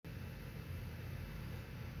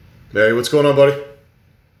Hey, what's going on, buddy?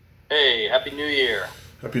 Hey, Happy New Year.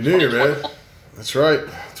 Happy New Year, man. 2021. That's right,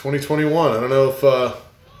 2021. I don't know if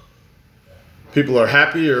people are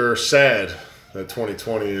happy or sad that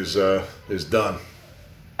 2020 is done.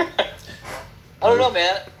 I don't know,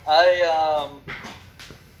 man. I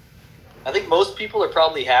think most people are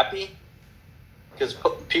probably happy because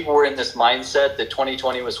people were in this mindset that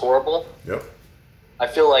 2020 was horrible. Yep. I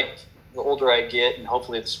feel like the older I get, and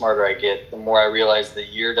hopefully the smarter I get, the more I realize the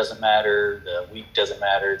year doesn't matter, the week doesn't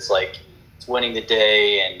matter. It's like it's winning the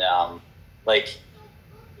day, and like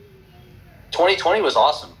 2020 was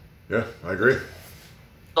awesome. Yeah, I agree.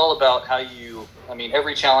 It's all about how you. I mean,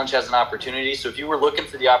 every challenge has an opportunity. So if you were looking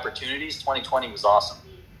for the opportunities, 2020 was awesome.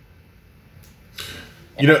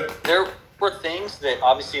 You know, There were things that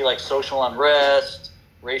obviously, like social unrest,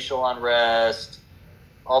 racial unrest,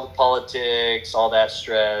 all the politics, all that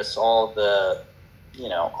stress, all the,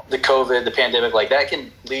 the COVID, the pandemic, like that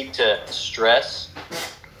can lead to stress.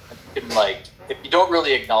 It can, like, if you don't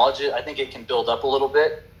really acknowledge it, I think it can build up a little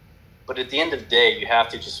bit. But at the end of the day, you have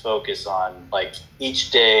to just focus on like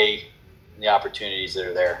each day and the opportunities that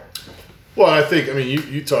are there. well, I mean,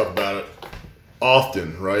 you talk about it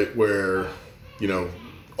often, right? Where, you know,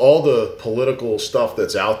 all the political stuff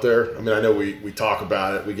that's out there. I mean, I know we talk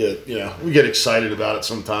about it. We get excited about it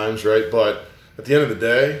sometimes, right? But at the end of the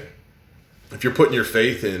day, if you're putting your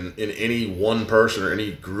faith in any one person or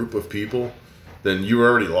any group of people, then you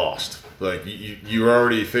already lost. Like you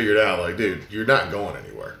already figured out, like, dude, you're not going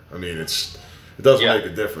anywhere. I mean, it doesn't Yeah. make a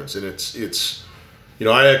difference, and it's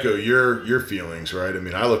I echo your feelings, right? I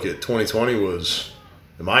mean, I look at 2020 was,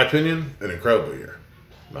 in my opinion, an incredible year.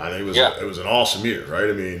 I think Yeah. it was an awesome year, right?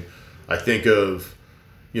 I mean, I think of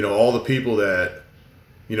all the people that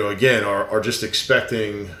again are just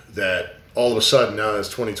expecting that all of a sudden now it's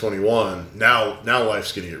 2021. Now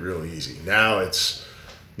life's going to get really easy. Now it's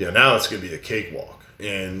going to be a cakewalk.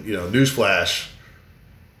 And newsflash,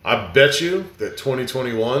 I bet you that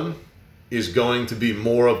 2021 is going to be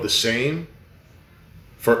more of the same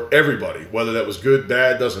for everybody. Whether that was good,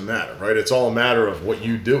 bad, doesn't matter, right? It's all a matter of what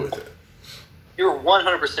you do with it. You're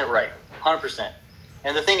 100% right. 100%.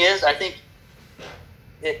 And the thing is, I think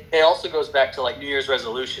it also goes back to like New Year's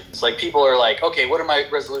resolutions. Like people are like, okay, what are my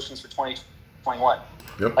resolutions for 2021?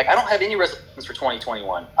 Yep. Like I don't have any resolutions for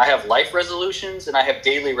 2021. I have life resolutions and I have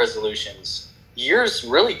daily resolutions. Years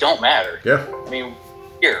really don't matter. Yeah. I mean,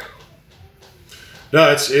 here. No,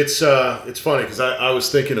 it's funny because I was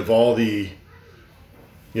thinking of all the,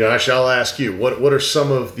 actually I'll ask you, what are some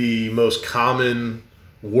of the most common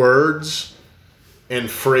words and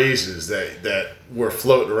phrases that were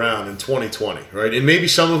floating around in 2020, right? And maybe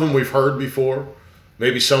some of them we've heard before,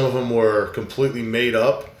 maybe some of them were completely made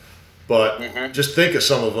up, but just think of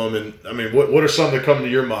some of them. And I mean, what are some that come to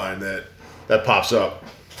your mind that pops up?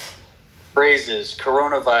 Phrases,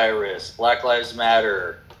 coronavirus, Black Lives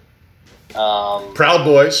Matter. Proud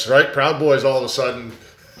Boys, right? Proud Boys all of a sudden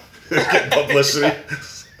getting publicity.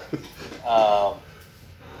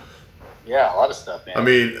 Yeah, a lot of stuff, man. I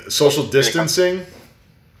mean, social distancing.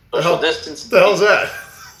 Social distance. What the hell's that?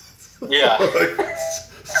 Yeah.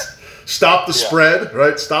 Stop the Yeah. spread,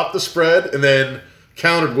 right? Stop the spread, and then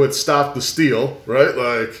countered with stop the steal, right?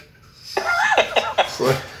 Like, it's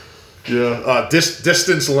like yeah.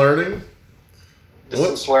 Distance learning.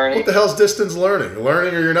 Distance learning. What the hell's distance learning?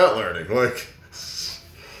 Learning or you're not learning? Like,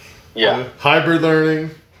 Yeah. hybrid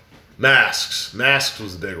learning. Masks. Masks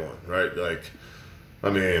was the big one, right? Like, I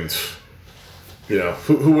mean,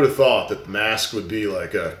 who would have thought that the mask would be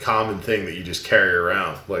like a common thing that you just carry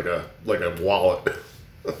around, like a wallet.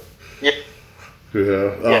 Yeah.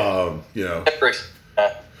 Yeah. That breaks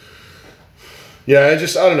that. Yeah. I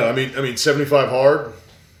don't know. I mean, 75 hard,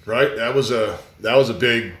 right? That was a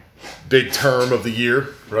big term of the year,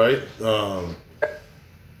 right?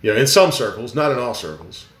 In some circles, not in all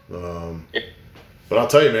circles. But I'll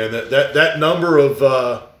tell you, man, that number of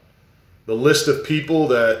the list of people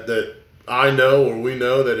that I know or we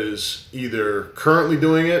know that is either currently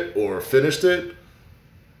doing it or finished it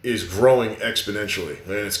is growing exponentially,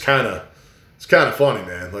 and it's kind of funny,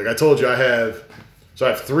 man. Like I told you, I have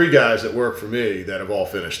 3 guys that work for me that have all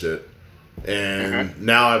finished it, and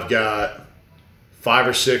now I've got 5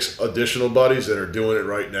 or 6 additional buddies that are doing it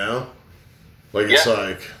right now. Like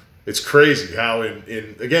it's crazy how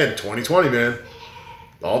in again 2020, man,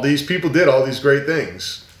 all these people did all these great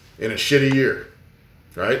things in a shitty year,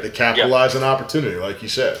 right? They capitalize on opportunity, like you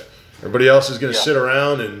said. Everybody else is going to sit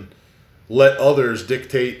around and let others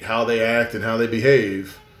dictate how they act and how they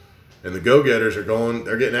behave, and the go-getters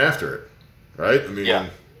they're getting after it, right? I mean, Yeah.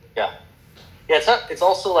 It's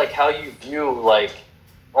also like how you view like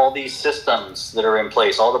all these systems that are in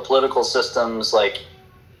place, all the political systems, like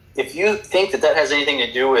if you think that has anything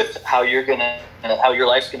to do with how your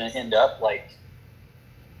life's gonna end up, like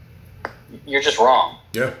you're just wrong.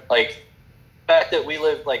 Yeah. Like the fact that we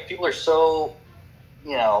live, like people are so,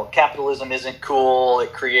 capitalism isn't cool.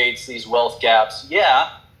 It creates these wealth gaps. Yeah.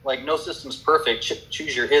 Like no system's perfect.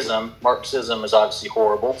 Choose your ism. Marxism is obviously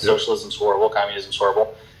horrible. Yep. Socialism's horrible. Communism's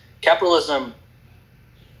horrible. Capitalism,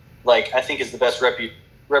 like I think, is the best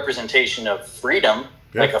representation of freedom,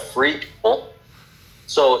 like a free people.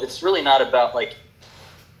 So it's really not about like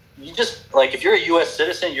you just like if you're a U.S.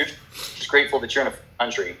 citizen, you're just grateful that you're in a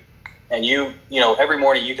country, and every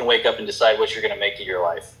morning you can wake up and decide what you're going to make of your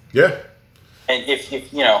life. Yeah. And if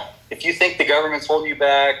you think the government's holding you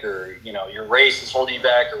back, or your race is holding you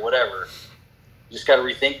back, or whatever, you just got to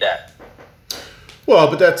rethink that. Well,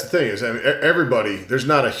 but that's the thing is, I mean, everybody. There's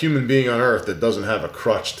not a human being on earth that doesn't have a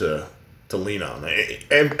crutch to lean on.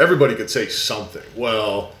 Everybody could say something.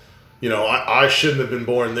 Well, I shouldn't have been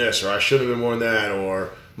born this, or I shouldn't have been born that,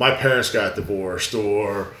 or my parents got divorced,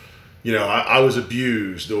 or I was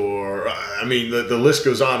abused, or I mean, the list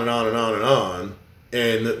goes on and on and on and on.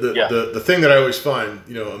 And the thing that I always find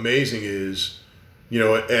amazing is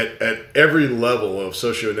at every level of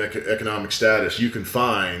socioeconomic status, you can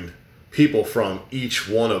find people from each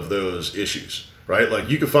one of those issues, right? Like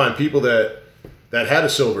you can find people that had a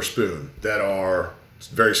silver spoon that are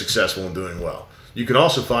very successful and doing well. You can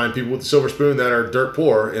also find people with a silver spoon that are dirt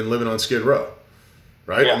poor and living on Skid Row,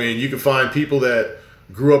 right? Yeah. I mean, you can find people that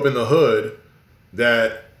grew up in the hood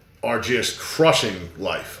that are just crushing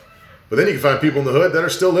life. But then you can find people in the hood that are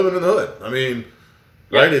still living in the hood. I mean,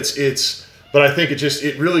 right? But I think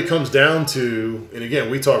it really comes down to, and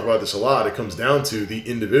again, we talk about this a lot, it comes down to the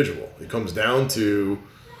individual. It comes down to,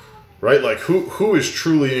 right? Like who is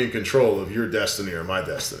truly in control of your destiny or my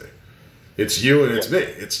destiny? It's you and it's me.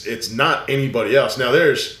 It's not anybody else. Now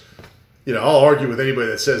there's, I'll argue with anybody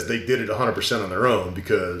that says they did it 100% on their own,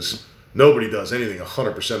 because nobody does anything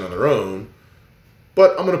 100% on their own.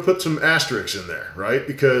 But I'm going to put some asterisks in there, right?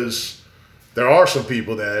 Because there are some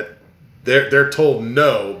people that they're told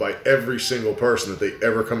no by every single person that they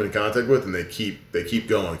ever come into contact with, and they keep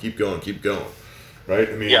going, right?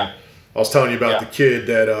 I mean, I was telling you about the kid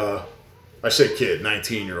that I say kid,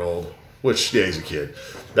 19-year-old, which he's a kid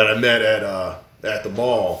that I met at the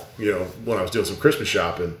mall, when I was doing some Christmas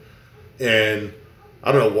shopping, and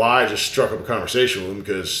I don't know why I just struck up a conversation with him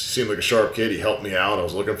because he seemed like a sharp kid. He helped me out. I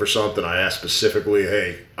was looking for something. I asked specifically,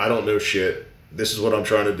 hey, I don't know shit. This is what I'm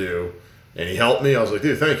trying to do. And he helped me. I was like,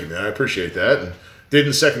 dude, thank you, man. I appreciate that. And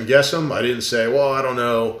didn't second guess him. I didn't say, well, I don't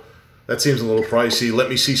know. That seems a little pricey. Let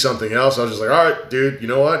me see something else. I was just like, all right, dude, you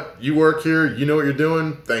know what? You work here. You know what you're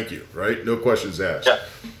doing. Thank you, right? No questions asked. Yeah.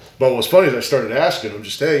 But what was funny is I started asking him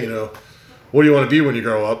just, hey, what do you want to be when you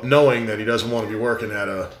grow up? Knowing that he doesn't want to be working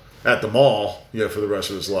at the mall, for the rest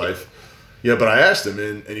of his life. Yeah, but I asked him,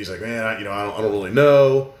 and he's like, man, I don't really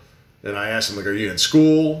know. And I asked him, like, are you in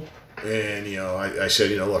school? And, I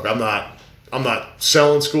said, look, I'm not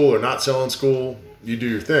selling school or not selling school. You do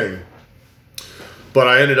your thing. But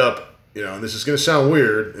I ended up, and this is going to sound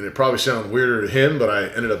weird, and it probably sounds weirder to him, but I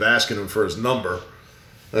ended up asking him for his number.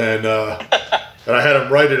 And and I had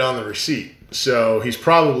him write it on the receipt. So he's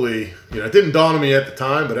probably, it didn't dawn on me at the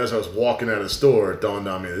time, but as I was walking out of the store, it dawned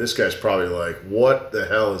on me that this guy's probably like, what the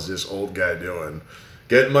hell is this old guy doing?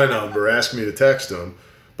 Getting my number, asking me to text him.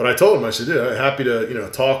 But I told him, I said, dude, I'm happy to,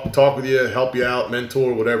 talk with you, help you out,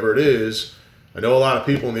 mentor, whatever it is. I know a lot of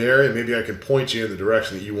people in the area. Maybe I can point you in the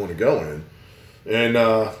direction that you want to go in. And,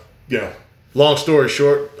 long story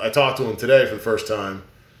short, I talked to him today for the first time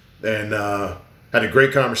and had a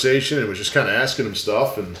great conversation and was just kind of asking him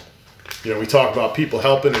stuff. And, we talk about people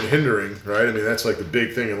helping and hindering, right? I mean, that's like the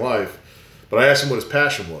big thing in life. But I asked him what his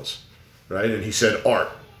passion was, right? And he said art.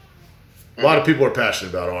 A lot of people are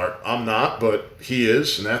passionate about art. I'm not, but he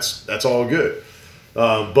is, and that's all good.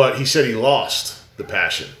 But he said he lost the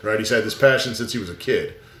passion, right? He's had this passion since he was a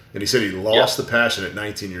kid. And he said he lost the passion at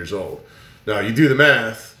 19 years old. Now, you do the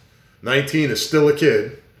math. 19 is still a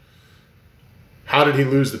kid. How did he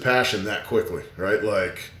lose the passion that quickly, right?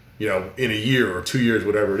 Like, in a year or 2 years,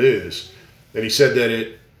 whatever it is. And he said that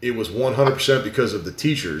it was 100% because of the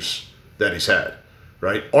teachers that he's had,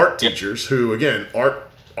 right? Art teachers who, again, art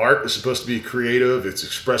is supposed to be creative. It's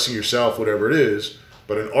expressing yourself, whatever it is.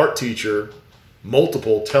 But an art teacher,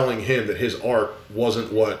 multiple, telling him that his art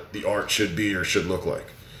wasn't what the art should be or should look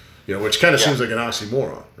like, which kind of seems like an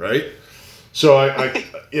oxymoron, right? So I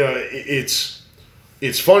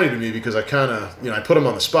it's funny to me because I kind of, I put him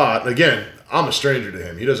on the spot. And again, I'm a stranger to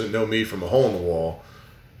him. He doesn't know me from a hole in the wall.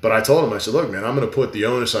 But I told him, I said, look, man, I'm going to put the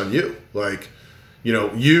onus on you. Like, you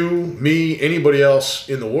know, you, me, anybody else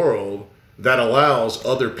in the world that allows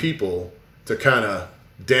other people to kind of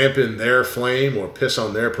dampen their flame or piss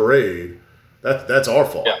on their parade, that's our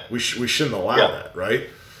fault. Yeah. We shouldn't allow Yeah. that, right?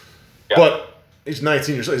 Yeah. But he's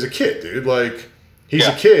 19 years old. He's a kid, dude. Like, he's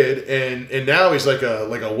Yeah. a kid, and now he's like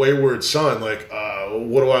a wayward son. Like,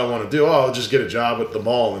 what do I want to do? Oh, I'll just get a job at the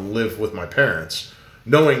mall and live with my parents,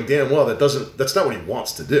 knowing damn well that's not what he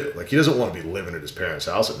wants to do. Like, he doesn't want to be living at his parents'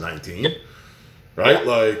 house at 19, right?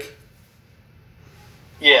 Yeah. Like,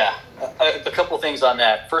 Yeah, a couple things on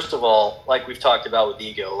that. First of all, like we've talked about with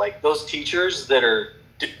ego, like those teachers that are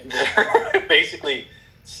basically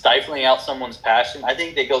stifling out someone's passion, I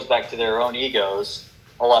think that goes back to their own egos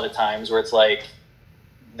a lot of times, where it's like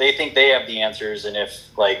they think they have the answers, and if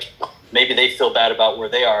like maybe they feel bad about where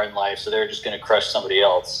they are in life, so they're just going to crush somebody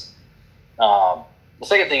else. The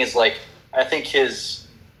second thing is, like, I think his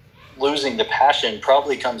losing the passion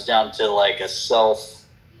probably comes down to like a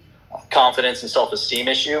self-confidence and self-esteem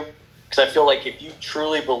issue. Because I feel like if you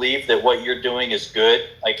truly believe that what you're doing is good,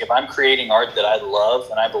 like if I'm creating art that I love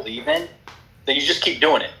and I believe in, then you just keep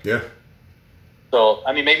doing it. yeah. So,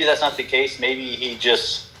 I mean, maybe that's not the case. Maybe he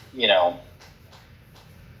just, you know,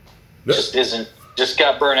 just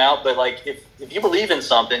got burnt out. But like, if you believe in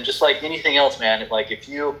something, just like anything else, man, like if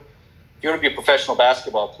you want to be a professional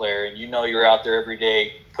basketball player and you know you're out there every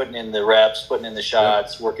day putting in the reps, putting in the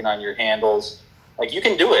shots, working on your handles, like you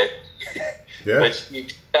can do it. Yeah. But you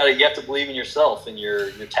have to believe in yourself and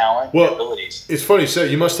your talent, Well, your abilities. It's funny you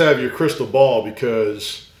say you must have your crystal ball,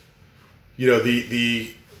 because, you know,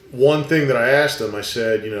 the one thing that I asked him, I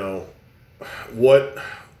said, you know,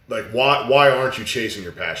 why aren't you chasing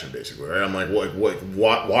your passion, basically, right? I'm like,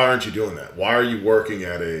 why aren't you doing that? Why are you working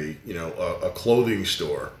at a clothing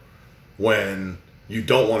store when you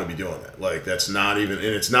don't want to be doing that? Like, that's not even, and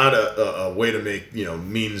it's not a way to make, you know,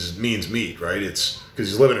 means meet, right? It's because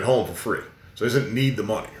he's living at home for free, so he doesn't need the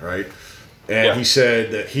money, right? And he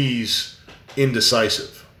said that he's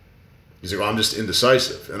indecisive. He's like, well, I'm just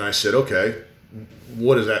indecisive. And I said, okay,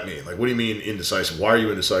 what does that mean? Like, what do you mean indecisive? Why are you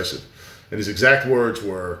indecisive? And his exact words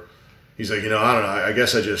were, he's like, you know, I don't know. I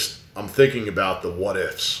guess I'm thinking about the what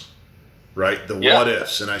ifs, right? The what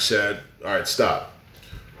ifs. And I said, all right, stop.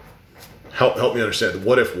 Help me understand.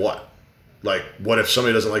 What if what? Like, what if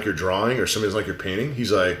somebody doesn't like your drawing or somebody doesn't like your painting?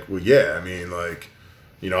 He's like, well, yeah, I mean, like,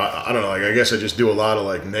 you know, I don't know. Like, I guess I just do a lot of,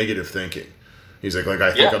 like, negative thinking. He's like,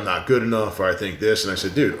 I think I'm not good enough, or I think this. And I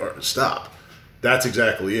said, dude, stop. That's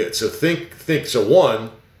exactly it. So think. So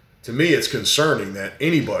one, to me, it's concerning that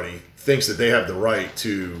anybody thinks that they have the right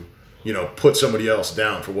to, you know, put somebody else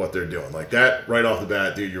down for what they're doing. Like that, right off the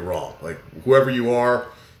bat, dude, you're wrong. Like, whoever you are,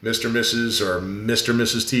 Mr. Mrs. or Mr.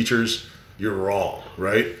 Mrs. teachers, you're wrong,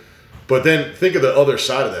 right? But then think of the other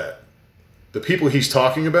side of that. The people he's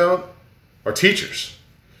talking about are teachers.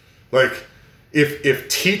 Like, if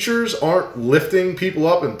teachers aren't lifting people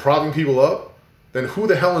up and propping people up, then who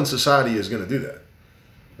the hell in society is going to do that?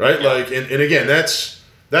 Right? Like, and again, that's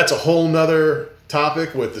a whole nother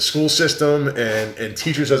topic with the school system and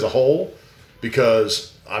teachers as a whole,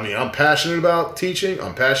 because, I mean, I'm passionate about teaching,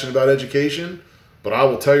 I'm passionate about education, but I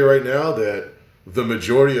will tell you right now that the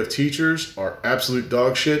majority of teachers are absolute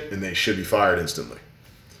dog shit, and they should be fired instantly.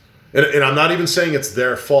 And I'm not even saying it's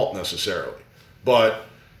their fault necessarily, but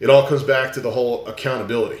it all comes back to the whole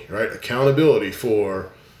accountability, right? Accountability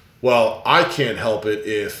for, well, I can't help it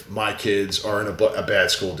if my kids are in a bad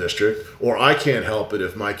school district, or I can't help it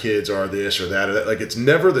if my kids are this or that or that. Like, it's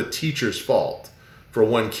never the teacher's fault for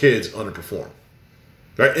when kids underperform,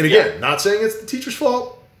 right? And again, not saying it's the teacher's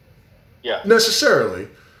fault necessarily,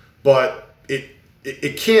 but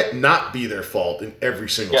it can't not be their fault in every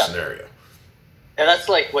single scenario. And that's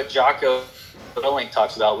like what Jocko Willink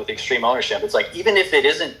talks about with extreme ownership. It's like, even if it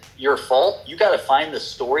isn't your fault, you got to find the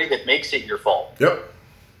story that makes it your fault. Yep.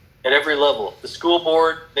 At every level. The school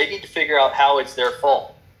board, they need to figure out how it's their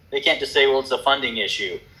fault. They can't just say, well, it's a funding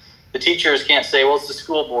issue. The teachers can't say, well, it's the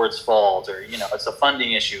school board's fault, or, you know, it's a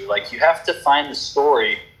funding issue. Like, you have to find the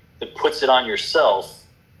story that puts it on yourself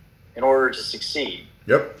in order to succeed.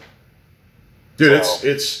 Yep. Dude,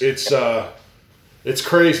 so, it's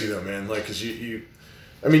crazy though, man. Like, cause you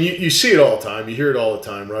see it all the time. You hear it all the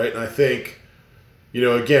time, right? And I think, you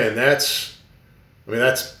know, again, that's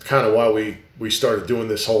kind of why we started doing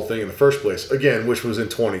this whole thing in the first place. Again, which was in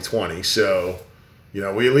 2020. So, you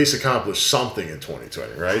know, we at least accomplished something in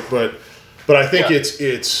 2020, right? But I think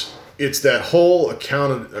it's that whole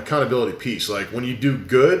accountability piece. Like, when you do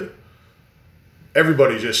good,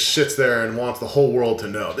 everybody just sits there and wants the whole world to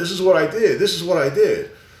know, this is what I did. This is what I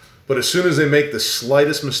did. But as soon as they make the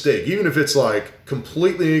slightest mistake, even if it's like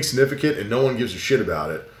completely insignificant and no one gives a shit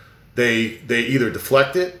about it, they either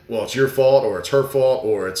deflect it, well, it's your fault, or it's her fault,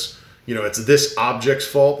 or it's it's this object's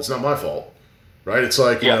fault. It's not my fault, right? It's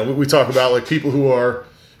like we talk about like people who are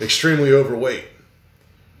extremely overweight.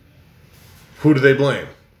 Who do they blame?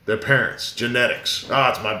 Their parents, genetics. It's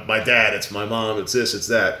my dad, it's my mom, it's this, it's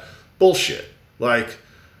that. Bullshit. Like,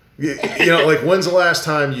 like when's the last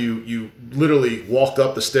time you literally walked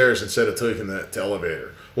up the stairs instead of taking the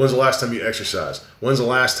elevator? When's the last time you exercised? When's the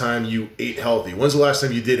last time you ate healthy? When's the last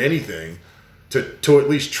time you did anything to at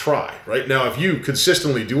least try, right? Now, if you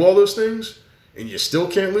consistently do all those things and you still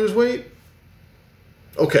can't lose weight,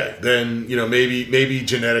 okay, then, maybe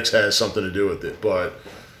genetics has something to do with it, but,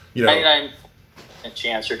 99%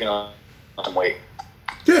 chance you're going to lose weight.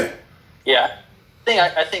 Yeah. Yeah.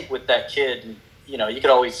 I think with that kid, you could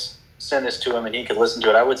always send this to him and he could listen to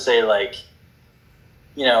it. I would say, like,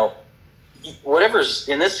 whatever's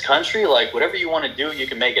in this country, like, whatever you want to do, you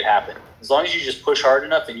can make it happen. As long as you just push hard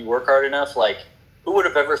enough and you work hard enough, like, who would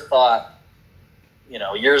have ever thought,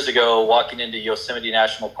 years ago, walking into Yosemite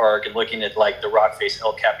National Park and looking at, like, the rock face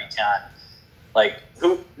El Capitan, like,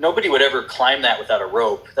 nobody would ever climb that without a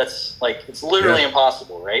rope. That's, like, it's literally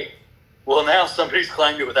impossible, right? Well, now somebody's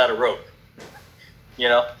climbed it without a rope.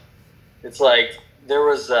 It's like, there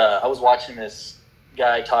was, I was watching this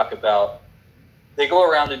guy talk about, they go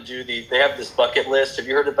around and they have this bucket list. Have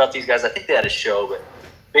you heard about these guys? I think they had a show, but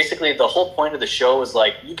basically the whole point of the show is,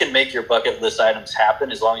 like, you can make your bucket list items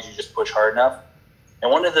happen as long as you just push hard enough. And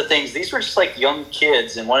one of the things, these were just like young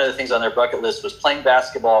kids, and one of the things on their bucket list was playing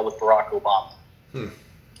basketball with Barack Obama.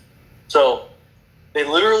 So they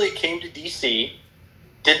literally came to D.C.,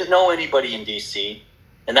 didn't know anybody in D.C.,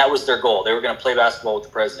 and that was their goal. They were going to play basketball with the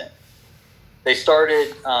president. They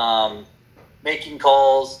started making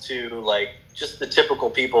calls to, like, just the typical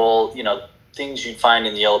people, things you'd find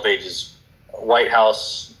in the Yellow Pages, White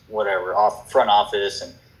House, whatever, front office.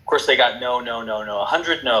 And, of course, they got no,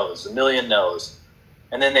 100 no's, a million no's.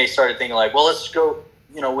 And then they started thinking, like, well, let's go,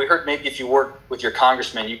 we heard maybe if you work with your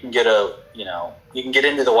congressman, you can get you can get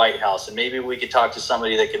into the White House, and maybe we could talk to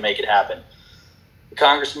somebody that can make it happen. The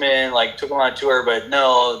congressman, like, took them on a tour, but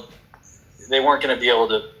no, they weren't going to be able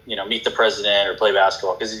to, meet the president or play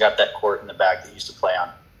basketball because he's got that court in the back that he used to play on.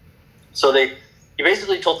 So he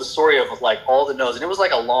basically told the story of, like, all the no's, and it was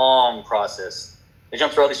like a long process. They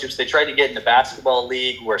jumped through all these hoops. They tried to get in the basketball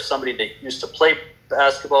league where somebody that used to play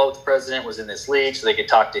basketball with the president was in this league so they could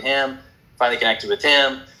talk to him, finally connected with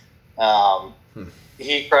him.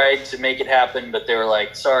 He tried to make it happen, but they were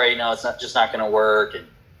like, sorry, no, it's not going to work. And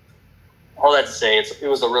all that to say, it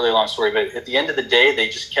was a really long story, but at the end of the day, they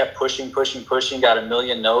just kept pushing, got a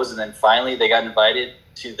million no's, and then finally they got invited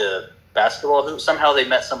to the basketball hoop. Somehow they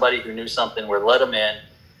met somebody who knew something, where let them in.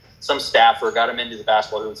 Some staffer got them into the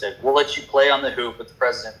basketball hoop and said, we'll let you play on the hoop with the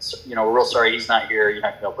president. We're real sorry he's not here. You're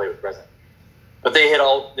not going to play with the president. But they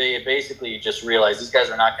had basically just realized these guys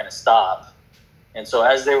are not going to stop. And so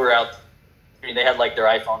as they were out, they had, like, their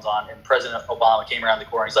iPhones on, and President Obama came around the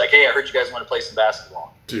corner. He's like, hey, I heard you guys want to play some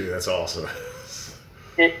basketball. Dude, that's awesome.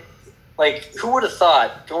 Who would have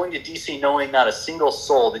thought, going to D.C. knowing not a single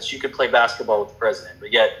soul, that you could play basketball with the president?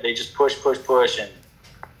 But yet they just push, and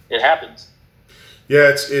it happens.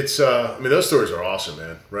 Yeah, it's I mean, those stories are awesome,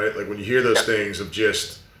 man, right? Like, when you hear those things of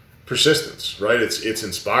just persistence, right? It's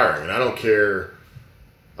inspiring. And I don't care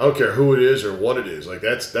who it is or what it is. Like,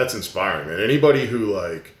 that's inspiring, man. Anybody who,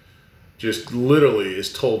 like, just literally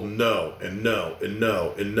is told no and no and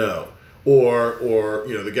no and no. Or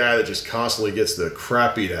the guy that just constantly gets the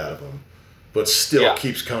crap beat out of him, but still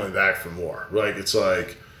keeps coming back for more. Like, it's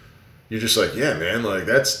like, you're just like, yeah, man, like,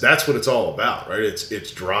 that's what it's all about, right?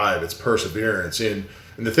 It's drive, it's perseverance. And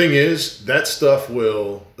the thing is, that stuff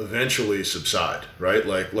will eventually subside, right?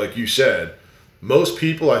 Like you said, most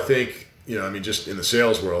people, I think, just in the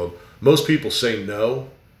sales world, most people say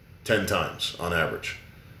no 10 times on average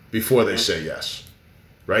before they say yes,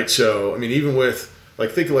 right? So, I mean, even with,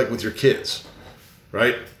 like, think like with your kids,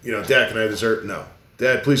 right? Dad, can I have dessert? No.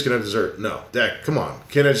 Dad, please, can I have dessert? No. Dad, come on.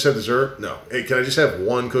 Can I just have dessert? No. Hey, can I just have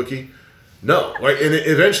one cookie? No. Right? And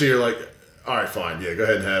eventually you're like, all right, fine. Yeah, go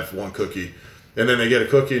ahead and have one cookie. And then they get a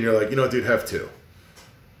cookie and you're like, dude, have two.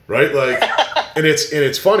 Right? Like, and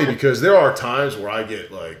it's funny because there are times where I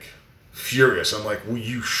get, like, furious. I'm like, will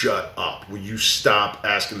you shut up? Will you stop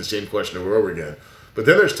asking the same question over and over again? But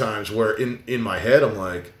then there's times where in my head I'm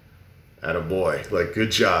like, attaboy, like, good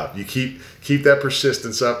job. You keep that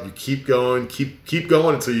persistence up. You keep going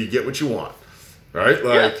until you get what you want, right?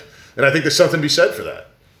 Like, and I think there's something to be said for that.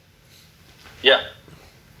 Yeah.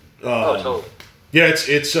 Totally. Yeah,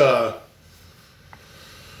 it's. I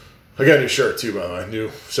got a new shirt too, by the way. New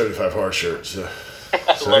 75 Hard shirt. So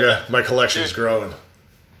I got my collection is growing.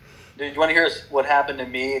 Dude, you want to hear what happened to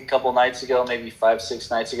me a couple nights ago, maybe 5, 6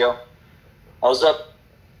 nights ago? I was up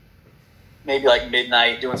maybe like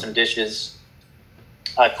midnight doing some dishes.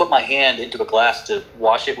 I put my hand into a glass to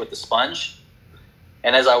wash it with the sponge.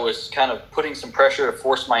 And as I was kind of putting some pressure to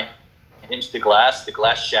force my hand into the glass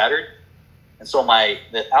shattered. And so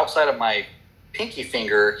the outside of my pinky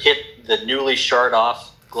finger hit the newly shard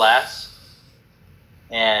off glass.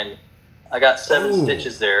 And I got 7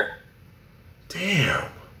 stitches there. Damn.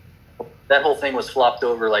 That whole thing was flopped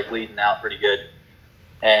over, like bleeding out pretty good.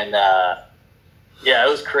 And yeah, it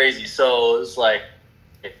was crazy. So it was like,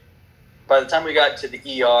 by the time we got to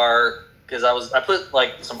the ER, because I put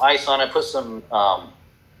like some ice on it, put some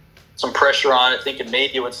pressure on it, thinking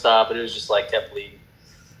maybe it would stop, but it was just like kept bleeding.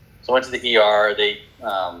 So I went to the ER. They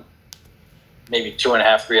maybe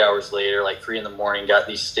 2.5, 3 hours later, like 3 a.m, got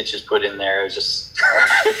these stitches put in there. It was just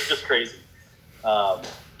it's just crazy.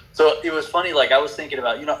 So it was funny. Like I was thinking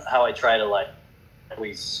about, you know, how I try to like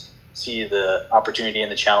always see the opportunity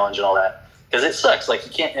and the challenge and all that, because it sucks. Like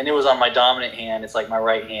you can't. And it was on my dominant hand. It's like my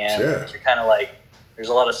right hand. Yeah. You're kind of like, there's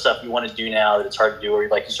a lot of stuff you want to do now that it's hard to do, or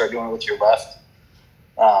like you start doing it with your left.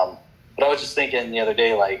 But I was just thinking the other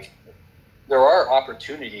day, like there are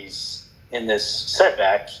opportunities in this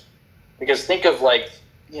setback, because think of like,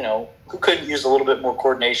 you know, who couldn't use a little bit more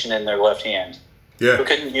coordination in their left hand? Yeah. Who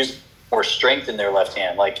couldn't use more strength in their left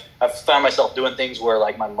hand? Like I've found myself doing things where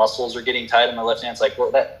like my muscles are getting tight in my left hand. It's like,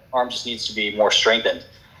 well, that arm just needs to be more strengthened.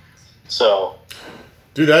 So,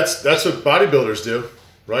 dude, that's what bodybuilders do,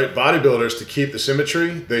 right? Bodybuilders, to keep the symmetry,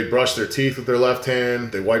 they brush their teeth with their left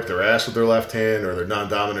hand, they wipe their ass with their left hand or their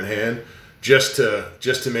non-dominant hand, just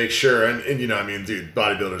to make sure. And you know, I mean, dude,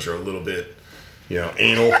 bodybuilders are a little bit, you know,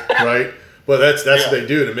 anal, right? But that's what they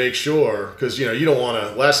do to make sure, because you know, you don't want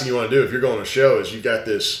to. Last thing you want to do if you're going to a show is you got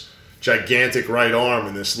this gigantic right arm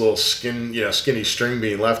and this little skinny string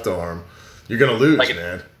bean left arm. You're gonna lose,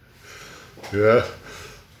 man. Yeah.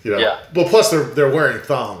 You know, yeah. Well, plus they're wearing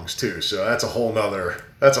thongs too, so that's a whole nother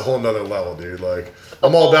level, dude. Like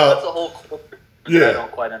I'm all about. That's a whole culture that I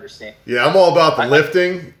don't quite understand. Yeah, I'm all about the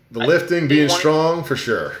lifting, being strong for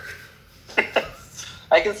sure.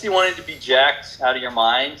 I can see wanting to be jacked out of your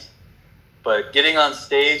mind, but getting on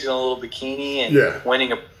stage in a little bikini and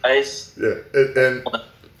winning a prize. Yeah,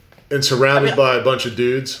 and surrounded by a bunch of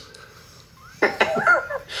dudes.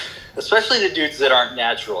 Especially the dudes that aren't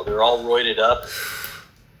natural. They're all roided up.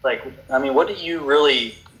 Like, I mean, what do you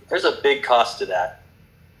really... There's a big cost to that.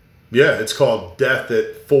 Yeah, it's called death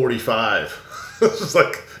at 45. It's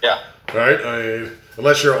like... Yeah. Right? I mean,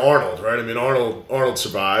 unless you're Arnold, right? I mean, Arnold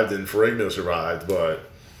survived and Ferrigno survived, but...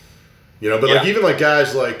 You know, but like even like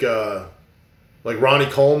guys like Ronnie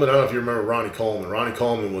Coleman. I don't know if you remember Ronnie Coleman. Ronnie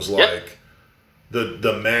Coleman was like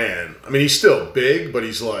the man. I mean, he's still big, but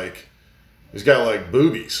he's got like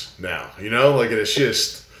boobies now, you know? Like, and it's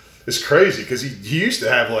just... It's crazy because he used to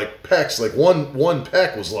have like pecs. Like one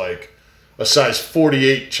pec was like a size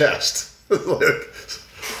 48 chest. Like,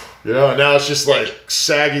 you know, and now it's just like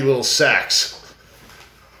saggy little sacks.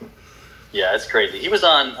 Yeah, it's crazy. He was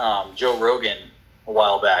on Joe Rogan a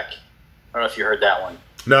while back. I don't know if you heard that one.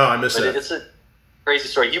 No, I missed it. It's a crazy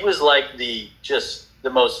story. He was like the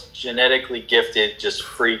most genetically gifted, just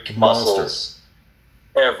freak muscles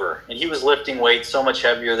ever. And he was lifting weights so much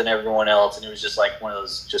heavier than everyone else, and it was just like one of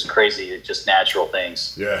those just crazy, just natural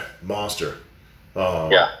things. Yeah, monster.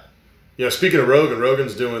 Yeah. You know, speaking of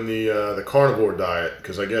Rogan's doing the carnivore diet,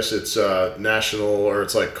 because I guess it's national, or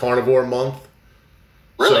it's like carnivore month.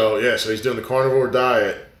 Really? So he's doing the carnivore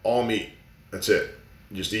diet, all meat. That's it.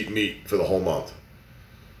 You just eat meat for the whole month.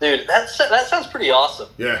 Dude, that sounds pretty awesome.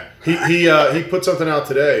 Yeah, he put something out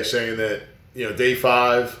today saying that, you know, day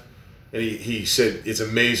 5. And he said it's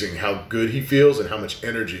amazing how good he feels and how much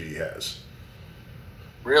energy he has.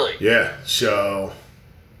 Really? Yeah. So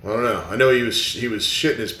I don't know. I know he was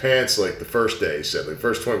shitting his pants like the first day. He said the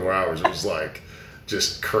first 24 hours it was like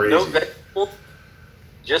just crazy. No vegetables,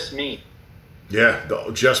 just meat. Yeah,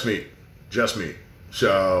 just meat.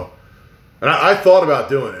 So, and I thought about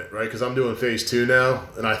doing it, right? Because I'm doing phase 2 now,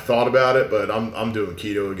 and I thought about it, but I'm doing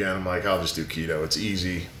keto again. I'm like, I'll just do keto. It's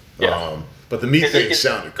easy. Yeah. But the meat thing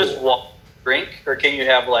sounded cool. Just drink, or can you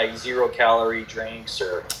have like 0-calorie drinks,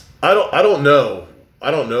 or? I don't know.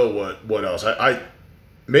 I don't know what else. I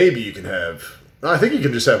maybe you can have. I think you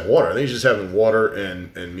can just have water. I think you're just having water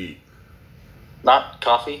and meat. Not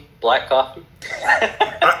coffee, black coffee.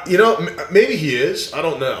 You know, maybe he is. I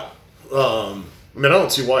don't know. I mean, I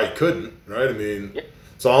don't see why he couldn't. Right? I mean,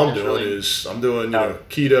 so all I'm doing is I'm doing you know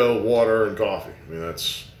keto, water, and coffee. I mean,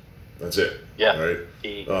 that's it. Yeah. Right.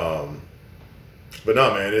 But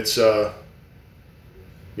no, man, it's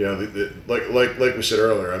You know, like we said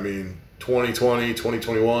earlier. I mean, 2020,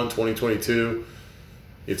 2021, 2022.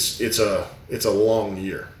 It's a long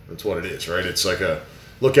year. That's what it is, right? It's like a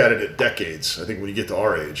look at it at decades. I think when you get to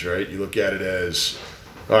our age, right, you look at it as,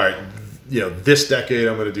 all right, you know, this decade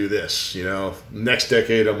I'm going to do this. You know, next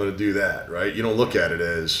decade I'm going to do that, right? You don't look at it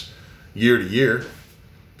as year to year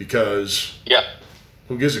because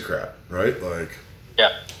who gives a crap, right? Like,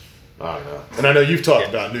 I don't know. And I know you've talked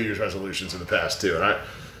about New Year's resolutions in the past too, and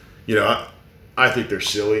I think they're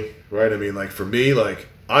silly, right? I mean, like for me, like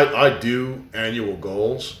I do annual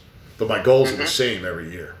goals, but my goals are the same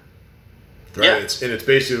every year, right? Yeah. It's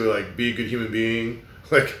basically like be a good human being,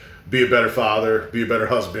 like be a better father, be a better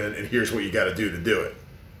husband, and here's what you got to do it.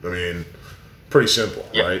 I mean, pretty simple,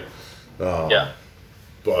 right?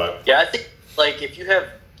 But I think like if you have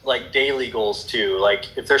like daily goals too,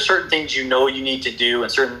 like if there's certain things you know you need to do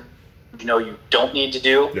and certain you know you don't need to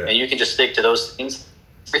do, and you can just stick to those things,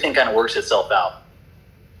 everything kind of works itself out.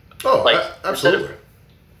 Oh, like absolutely.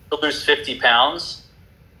 To lose 50 pounds,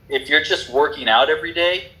 if you're just working out every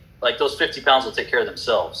day, like those 50 pounds will take care of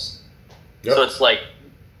themselves. Yep. So it's like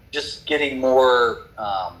just getting more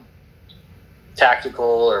tactical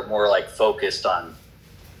or more like focused on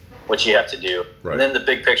what you have to do. Right. And then the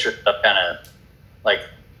big picture stuff kind of like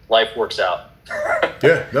life works out.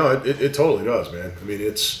 Yeah, no, it totally does, man. I mean,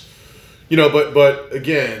 it's, you know, but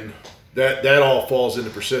again, that all falls into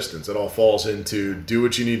persistence. It all falls into do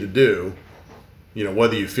what you need to do, you know,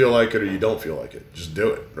 whether you feel like it or you don't feel like it. Just do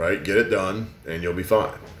it, right? Get it done, and you'll be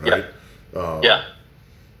fine, right?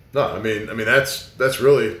 No, I mean that's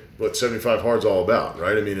really what 75 Hard's all about,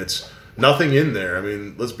 right? I mean, it's nothing in there. I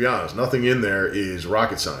mean, let's be honest, nothing in there is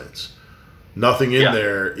rocket science. Nothing in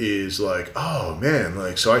there is like, oh man,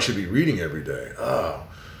 like so I should be reading every day.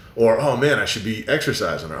 Or oh man, I should be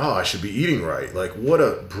exercising. Or oh, I should be eating right. Like what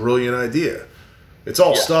a brilliant idea. It's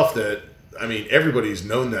all stuff that, I mean, everybody's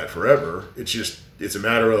known that forever. It's a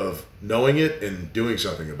matter of knowing it and doing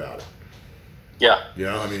something about it. Yeah. You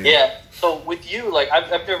know, I mean. Yeah. So with you, like I've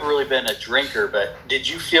never really been a drinker, but did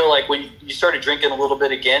you feel like when you started drinking a little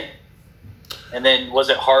bit again, and then was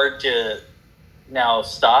it hard to now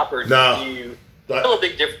stop, or do you feel a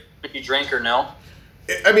big difference if you drink or no?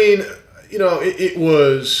 I mean, you know, it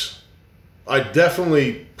was. I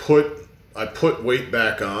definitely put weight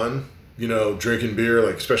back on. You know, drinking beer,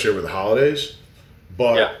 like especially over the holidays.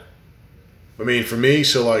 But I mean, for me,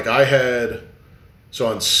 so like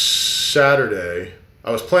on Saturday,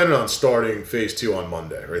 I was planning on starting phase 2 on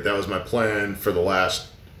Monday, right? That was my plan for the last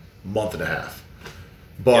month and a half.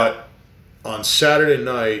 But on Saturday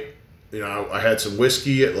night, you know, I had some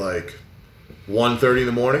whiskey at like 1:30 in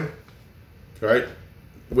the morning, right?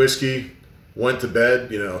 Whiskey, went to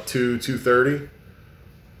bed, you know, 2:30.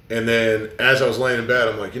 And then as I was laying in bed,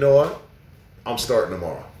 I'm like, you know what? I'm starting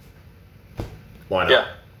tomorrow. Why not?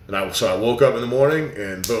 And so I woke up in the morning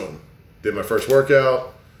and boom, did my first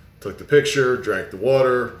workout, took the picture, drank the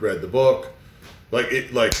water, read the book, like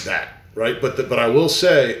that, right? But I will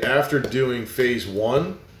say, after doing phase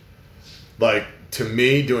 1, like to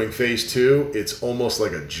me, doing phase 2, it's almost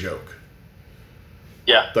like a joke.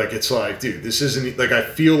 Yeah. Like it's like, dude, this isn't like I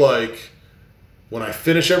feel like when I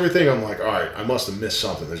finish everything, I'm like, all right, I must have missed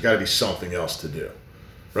something. There's got to be something else to do,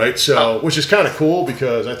 right? So, which is kind of cool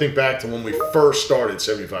because I think back to when we first started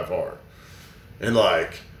 75 Hard, and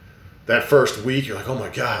like that first week, you're like, oh my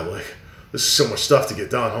god, like this is so much stuff to get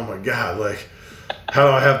done. Oh my god, like how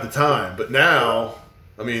do I have the time? But now,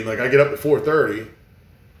 I mean, like I get up at 4:30,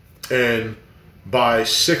 and by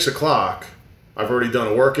 6 o'clock, I've already done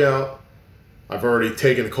a workout. I've already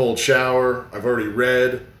taken a cold shower. I've already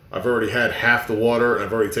read. I've already had half the water, and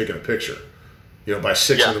I've already taken a picture, you know, by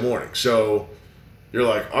 6 in the morning. So you're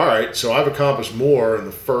like, all right, so I've accomplished more in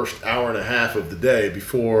the first hour and a half of the day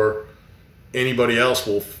before anybody else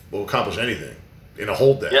will accomplish anything in a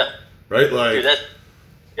whole day. Yeah. Right? Like, dude,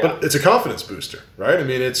 but it's a confidence booster, right? I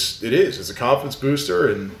mean, it's a confidence booster,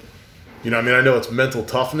 and, you know, I mean, I know it's mental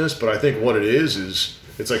toughness, but I think what it is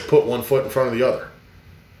it's like put one foot in front of the other.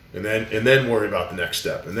 And then worry about the next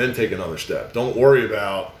step, and then take another step. Don't worry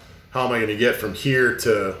about how am I going to get from here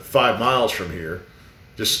to 5 miles from here.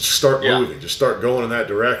 Just start moving. Just start going in that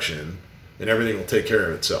direction, and everything will take care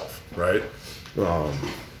of itself, right?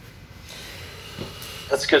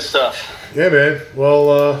 That's good stuff. Yeah, man.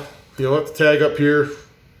 Well, you'll have to tag up here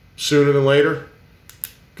sooner than later.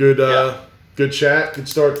 Good chat. Good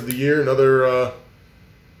start to the year.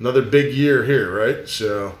 Another big year here, right?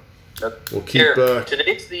 So we'll keep.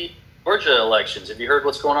 Today's the Georgia elections. Have you heard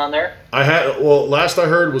what's going on there? Last I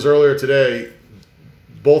heard was earlier today.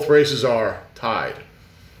 Both races are tied.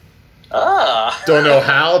 Ah. Don't know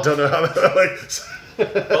how. Like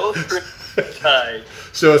Both pretty tied.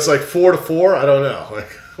 So it's like 4-4. I don't know. Like,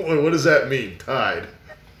 what does that mean? Tied.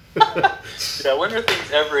 Yeah, when are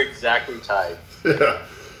things ever exactly tied? Yeah.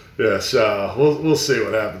 Yeah. So we'll see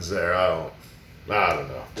what happens there. I don't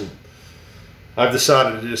know. I've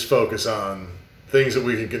decided to just focus on things that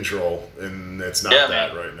we can control, and it's not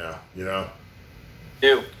that right now. You know.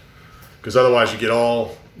 Do. Because otherwise you get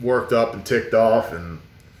all worked up and ticked off, and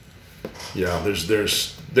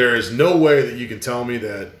there is no way that you can tell me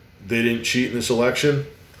that they didn't cheat in this election.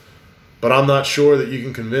 But I'm not sure that you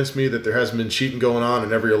can convince me that there hasn't been cheating going on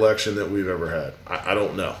in every election that we've ever had. I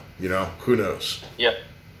don't know. You know, who knows? Yep.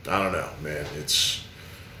 I don't know, man.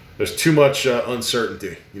 There's too much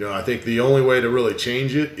uncertainty. You know, I think the only way to really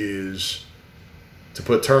change it is to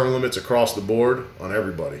put term limits across the board on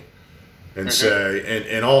everybody, and say,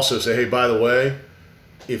 and also say, hey, by the way,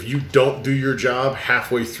 if you don't do your job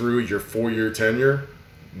halfway through your 4-year tenure,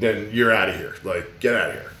 then you're out of here. Like, get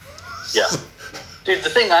out of here. Yeah. Dude,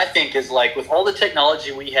 the thing I think is, like, with all the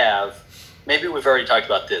technology we have, maybe we've already talked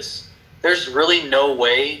about this, there's really no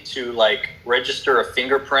way to, like, register a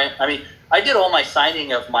fingerprint. I mean, I did all my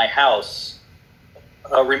signing of my house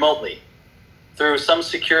remotely through some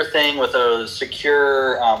secure thing with a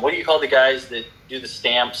secure, what do you call the guys that do the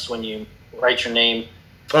stamps when you write your name?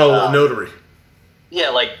 Oh, a notary. Yeah,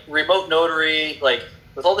 like remote notary. Like,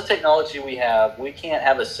 with all the technology we have, we can't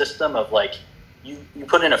have a system of, like, you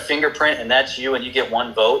put in a fingerprint and that's you and you get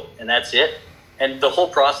one vote and that's it. And the whole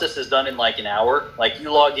process is done in like an hour. Like, you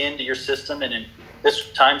log into your system and in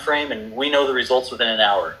this time frame and we know the results within an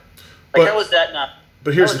hour. Like, how is that not?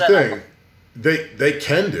 But here's the thing. They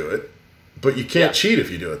can do it, but you can't cheat if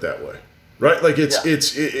you do it that way. Right? Like, it's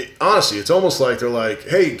honestly, it's almost like they're like,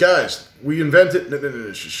 hey, guys, we invented,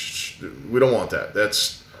 we don't want that.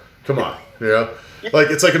 That's, come on, you know? Like,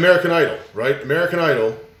 it's like American Idol, right? American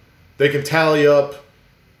Idol, they can tally up,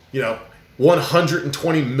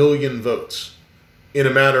 120 million votes in a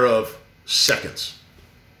matter of seconds.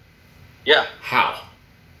 Yeah.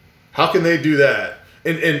 How can they do that?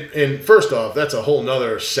 And first off, that's a whole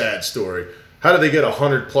nother sad story. How do they get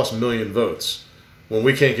 100+ million votes when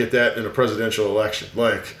we can't get that in a presidential election?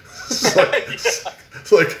 Like,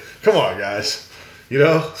 it's like, come on, guys. You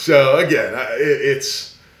know? So, again,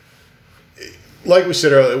 it's like we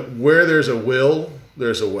said earlier, where there's a will,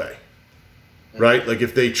 there's a way. Right? Like,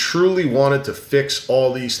 if they truly wanted to fix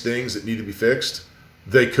all these things that need to be fixed,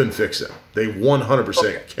 they couldn't fix them. They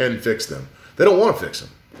 100% can fix them. They don't want to fix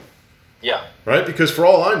them. Yeah. Right? Because for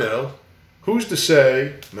all I know, who's to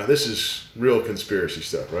say, now this is real conspiracy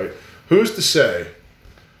stuff, right? Who's to say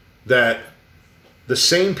that the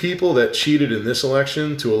same people that cheated in this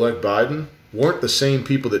election to elect Biden weren't the same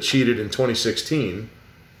people that cheated in 2016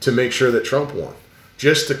 to make sure that Trump won?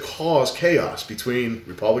 Just to cause chaos between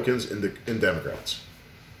Republicans and Democrats.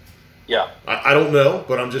 Yeah. I don't know,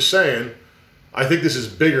 but I'm just saying, I think this is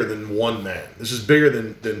bigger than one man. This is bigger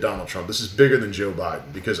than Donald Trump. This is bigger than Joe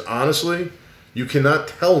Biden. Because honestly, you cannot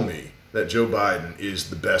tell me that Joe Biden is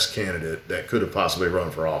the best candidate that could have possibly run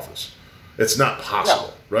for office. It's not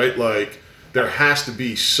possible, right? Like, there has to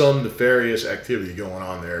be some nefarious activity going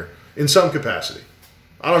on there in some capacity.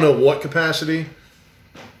 I don't know what capacity.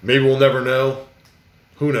 Maybe we'll never know.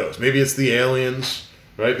 Who knows? Maybe it's the aliens,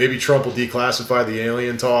 right? Maybe Trump will declassify the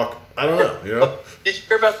alien talk. I don't know, you know? Did you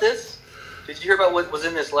hear about this? Did you hear about what was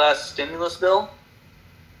in this last stimulus bill?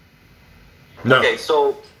 No. Okay,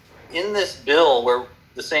 so in this bill where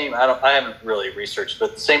the same, I haven't really researched,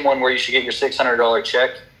 but the same one where you should get your $600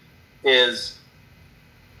 check is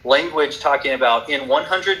language talking about in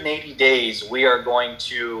 180 days, we are going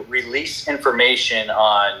to release information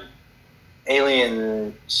on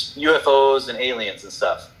alien UFOs and aliens and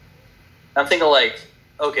stuff. I'm thinking, like,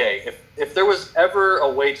 okay, if there was ever a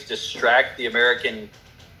way to distract the American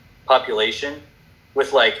population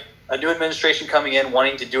with, like, a new administration coming in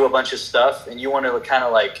wanting to do a bunch of stuff and you want to kind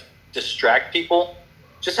of, like, distract people,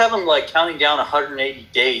 just have them, like, counting down 180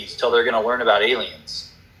 days till they're going to learn about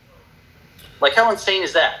aliens. Like, how insane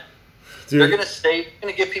is that? Dude. They're going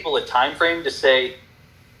to give people a time frame to say,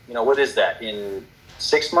 what is that, in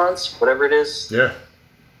 6 months, whatever it is. Yeah.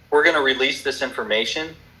 We're going to release this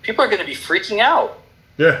information. People are going to be freaking out.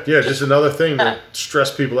 Yeah, just another thing to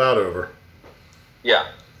stress people out over. Yeah.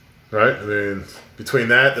 Right? I mean, between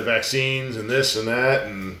that, the vaccines, and this and that,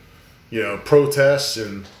 and, protests,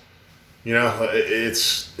 and,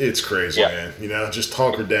 it's crazy, man. Just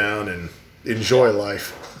hunker down and enjoy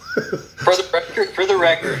life. For the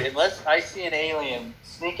record, unless I see an alien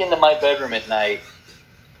sneak into my bedroom at night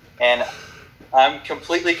and I'm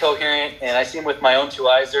completely coherent and I see him with my own 2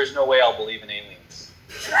 eyes, there's no way I'll believe in aliens.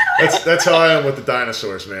 That's how I am with the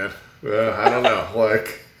dinosaurs, man. I don't know.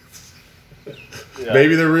 Like, Yeah.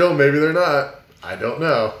 maybe they're real, maybe they're not. I don't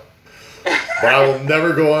know. But I will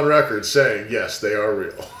never go on record saying, yes, they are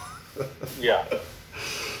real. Yeah.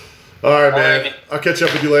 All right, All man. right. I'll catch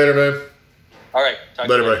up with you later, man. All right. Talk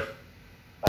to Later, you later. bye.